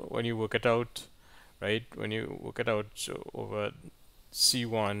integral, when you work it out, right? When you work it out, so over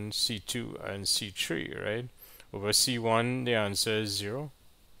C1, C2, and C3, right? Over C1, the answer is 0.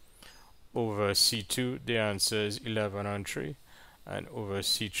 Over C2, the answer is 11 on 3. And over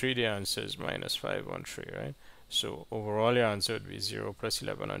C3, the answer is minus 5 on 3, right? So overall, the answer would be 0 plus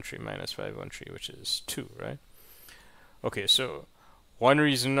 11 on 3 minus 5 on 3, which is 2, right? Okay, so one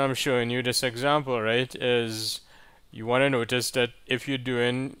reason I'm showing you this example, right, is you want to notice that if you're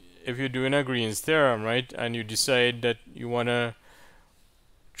doing a Green's theorem, right, and you decide that you want to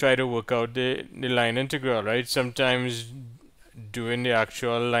try to work out the line integral, right? Sometimes doing the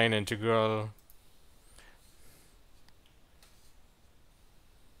actual line integral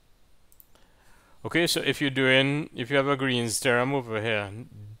okay, so if you have a Green's theorem over here,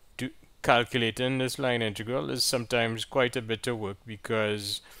 calculating this line integral is sometimes quite a bit of work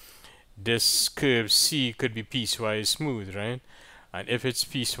because this curve C could be piecewise smooth, right? And if it's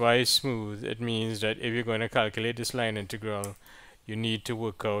piecewise smooth, it means that if you're going to calculate this line integral, you need to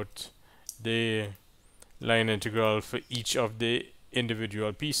work out the line integral for each of the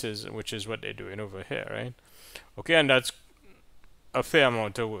individual pieces, which is what they're doing over here, right? Okay, and that's a fair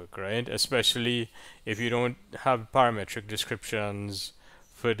amount of work, right? Especially if you don't have parametric descriptions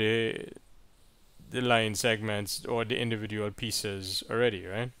for the line segments or the individual pieces already,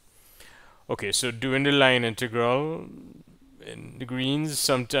 right? Okay, so doing the line integral in the Greens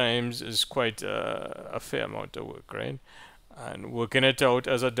sometimes is quite a fair amount of work, right? And working it out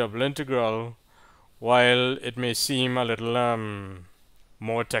as a double integral, while it may seem a little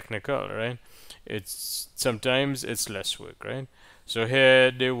more technical, right? It's sometimes it's less work, right? So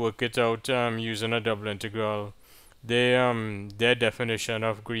here they work it out using a double integral. They their definition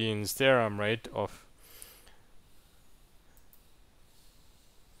of Green's theorem, right? Of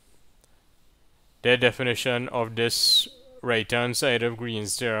their definition of this right-hand side of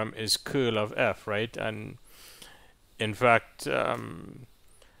Green's theorem is curl of f, right? And in fact,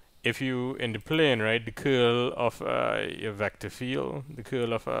 if you in the plane, right, the curl of a vector field, the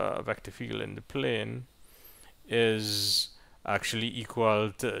curl of a vector field in the plane is actually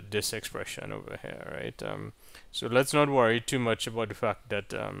equal to this expression over here, right? So let's not worry too much about the fact that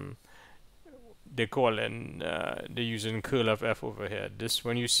they're using curl of f over here. This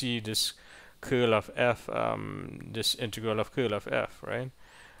when you see this curl of f, this integral of curl of f, right,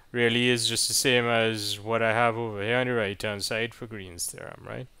 really is just the same as what I have over here on the right hand side for Green's theorem,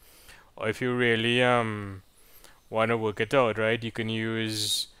 right? Or if you really want to work it out, right, you can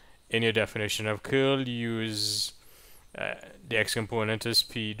use in your definition of curl, use the x component is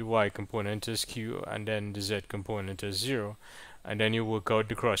p, the y component is q, and then the z component is 0. And then you work out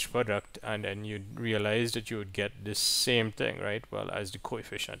the cross product, and then you realize that you would get this same thing, right? Well, as the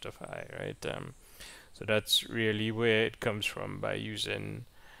coefficient of I, right? So that's really where it comes from, by using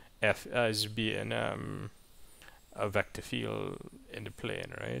f as being a vector field in the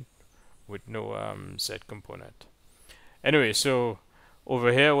plane, right? With no z component. Anyway, so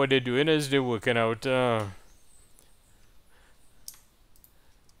over here, what they're doing is they're working out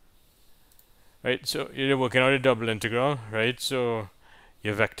right, so you're working out a double integral, right? So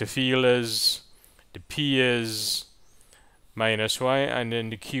your vector field is, the p is minus y, and then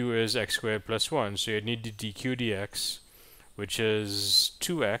the q is x squared plus 1. So you need the dq dx, which is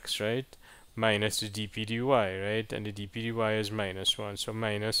 2x, right? Minus the dp dy, right? And the dp dy is minus 1. So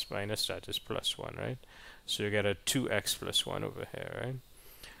minus that is plus 1, right? So you get a 2x plus 1 over here, right?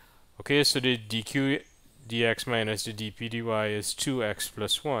 Okay, so the dq dx minus the dp dy is 2x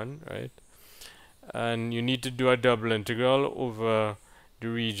plus 1, right? And you need to do a double integral over the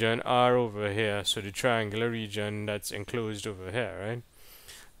region R over here, so the triangular region that's enclosed over here, right?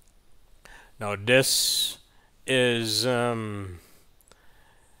 Now this is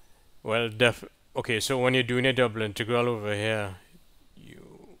okay, so when you're doing a double integral over here,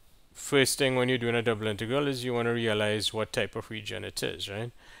 first thing when you're doing a double integral is you want to realize what type of region it is,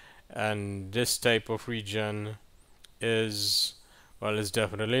 right? And this type of region is, well, it's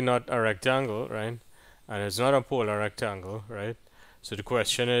definitely not a rectangle, right? And it's not a polar rectangle, right? So the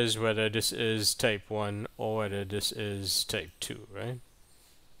question is whether this is type 1 or whether this is type 2, right?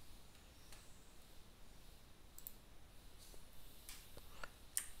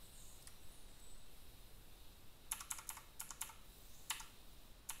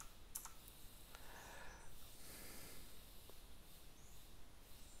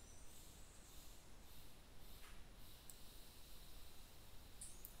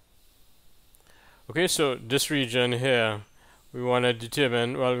 Okay, so this region here, we want to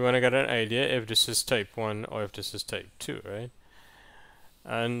determine, well, we want to get an idea if this is type 1 or if this is type 2, right?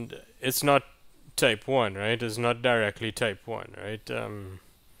 And it's not type 1, right? It's not directly type 1, right?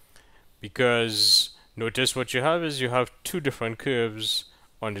 Because notice what you have is you have two different curves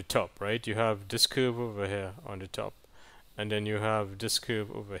on the top, right? You have this curve over here on the top, and then you have this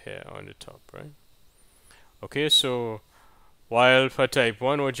curve over here on the top, right? Okay, so while for type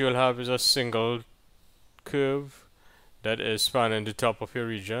 1, what you'll have is a single curve that is spanning the top of your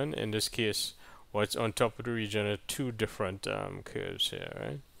region. In this case, what's on top of the region are two different curves here,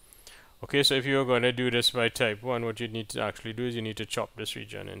 right? Okay, so if you're going to do this by type 1, what you need to actually do is you need to chop this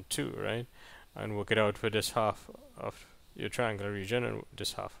region in two, right? And work it out for this half of your triangular region and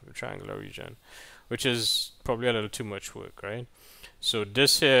this half of the triangular region, which is probably a little too much work, right? So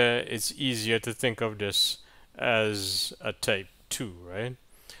this here, it's easier to think of this as a type 2, right?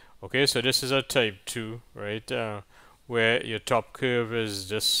 Okay, so this is a type 2, right? Where your top curve is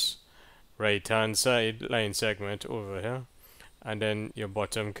this right hand side line segment over here, and then your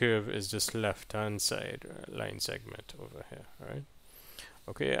bottom curve is this left hand side line segment over here, right?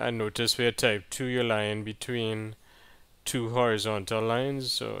 Okay, and notice where type 2 you're lying between two horizontal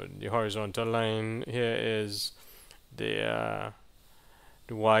lines. So the horizontal line here is the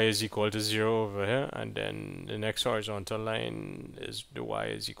y is equal to 0 over here, and then the next horizontal line is the y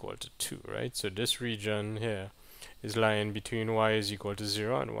is equal to 2, right? So this region here is lying between y is equal to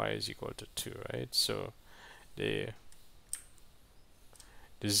 0 and y is equal to 2, right? So the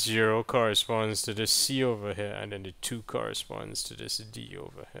 0 corresponds to this C over here, and then the 2 corresponds to this D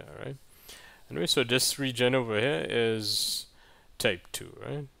over here, right? Anyway, so this region over here is type 2,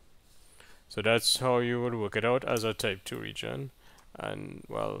 right? So that's how you would work it out as a type 2 region. And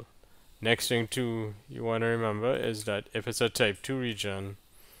well, next thing too you want to remember is that if it's a type 2 region,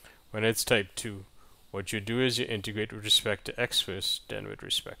 when it's type 2, what you do is you integrate with respect to x first, then with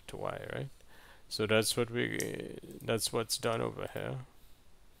respect to y, right? So that's what's done over here,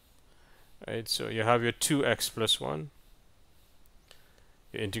 right? So you have your 2x plus 1.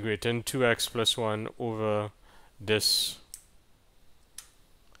 You integrate in 2x plus 1 over this.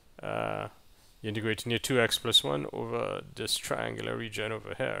 You're integrating your 2x plus 1 over this triangular region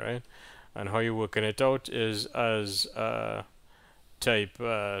over here, right? And how you're working it out is as type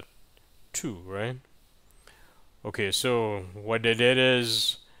 2, right? Okay, so what they did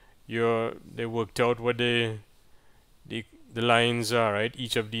is they worked out what the lines are, right?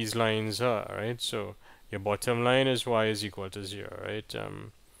 Each of these lines are, right? So your bottom line is y is equal to 0, right?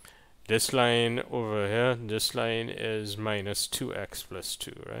 This line over here, this line is minus 2x plus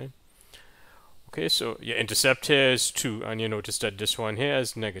 2, right? Okay, so your intercept here is 2, and you notice that this one here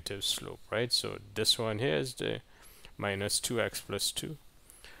has negative slope, right? So this one here is the minus 2x plus 2.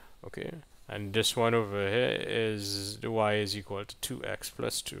 Okay, and this one over here is the y is equal to 2x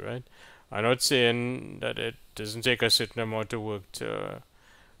plus 2, right? I'm not saying that it doesn't take a certain amount of work to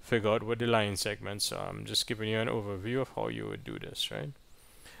figure out what the line segments are. I'm just giving you an overview of how you would do this, right?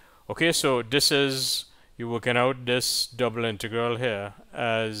 Okay, so this is, you're working out this double integral here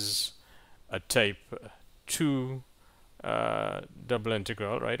as a type 2 double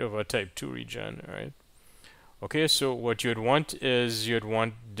integral, right, over a type 2 region, right? Okay, so what you'd want is you'd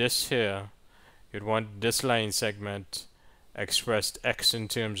want this here, you'd want this line segment expressed x in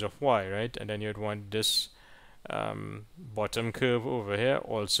terms of y, right? And then you'd want this bottom curve over here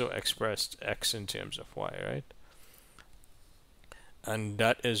also expressed x in terms of y, right? And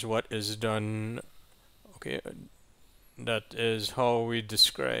that is what is done. Okay, that is how we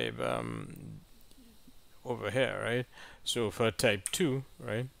describe over here, right? So for type 2,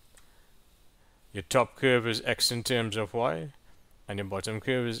 right, your top curve is x in terms of y, and your bottom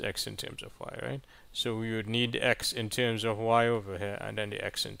curve is x in terms of y, right? So we would need x in terms of y over here, and then the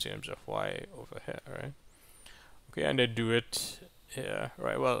x in terms of y over here, right? Okay, and they do it here,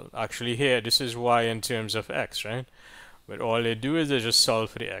 right? Well, actually here, this is y in terms of x, right? But all they do is they just solve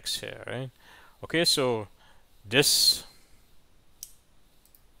for the x here, right? Okay, so this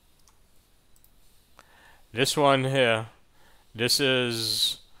one here, this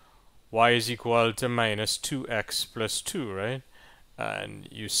is y is equal to minus 2x plus 2, right? And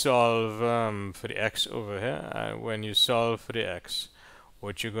you solve for the x over here, and when you solve for the x,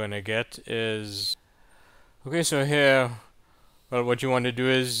 what you're going to get is, okay, so here, well, what you want to do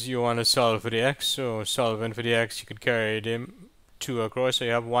is you want to solve for the x. So solving for the x, you could carry the 2 across, so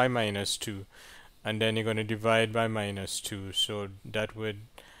you have y minus 2, and then you're going to divide by minus 2, so that would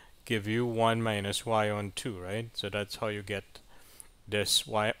give you 1 minus y on 2, right? So that's how you get this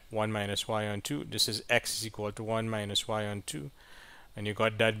 1 minus y on 2. This is x is equal to 1 minus y on 2, and you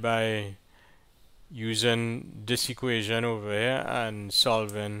got that by using this equation over here and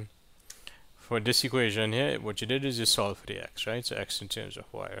solving for this equation here. What you did is you solve for the x, right? So x in terms of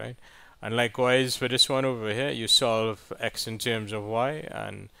y, right? And likewise for this one over here, you solve x in terms of y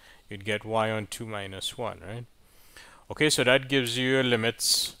and you'd get y on 2 minus 1, right? Okay, so that gives you your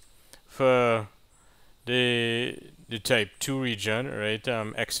limits for the type 2 region, right?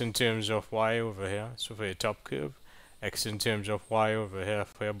 X in terms of y over here, so for your top curve, x in terms of y over here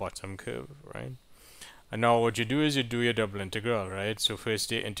for your bottom curve, right? And now what you do is you do your double integral, right? So first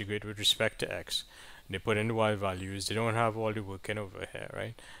they integrate with respect to x. They put in the y values. They don't have all the working over here,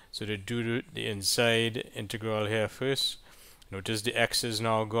 right? So they do the inside integral here first. Notice the x is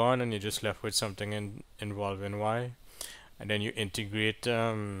now gone and you're just left with something involving y. And then you integrate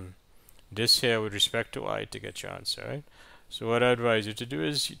this here with respect to y to get your answer, right? So what I advise you to do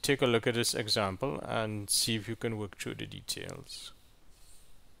is you take a look at this example and see if you can work through the details.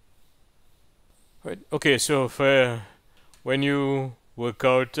 Right. Okay, so for when you work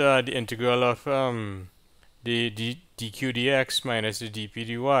out the integral of the dq dx minus the dp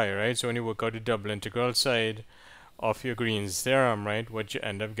dy, right? So when you work out the double integral side of your Green's theorem, right, what you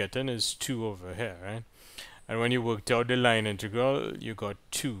end up getting is 2 over here, right? And when you worked out the line integral, you got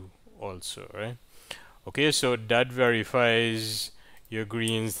 2 also, right? Okay, so that verifies your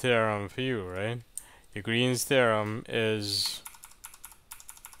Green's theorem for you, right? Your Green's theorem is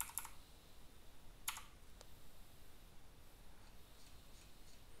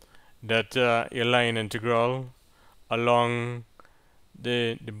that your line integral along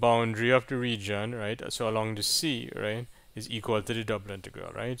the boundary of the region, right? So along the C, right, is equal to the double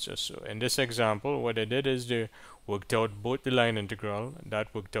integral, right? So in this example, what I did is they worked out both the line integral,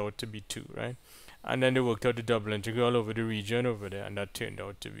 that worked out to be 2, right? And then they worked out the double integral over the region over there, and that turned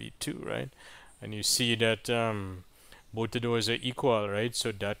out to be 2, right? And you see that both of those are equal, right?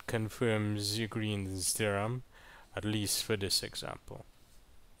 So that confirms your Green's theorem, at least for this example.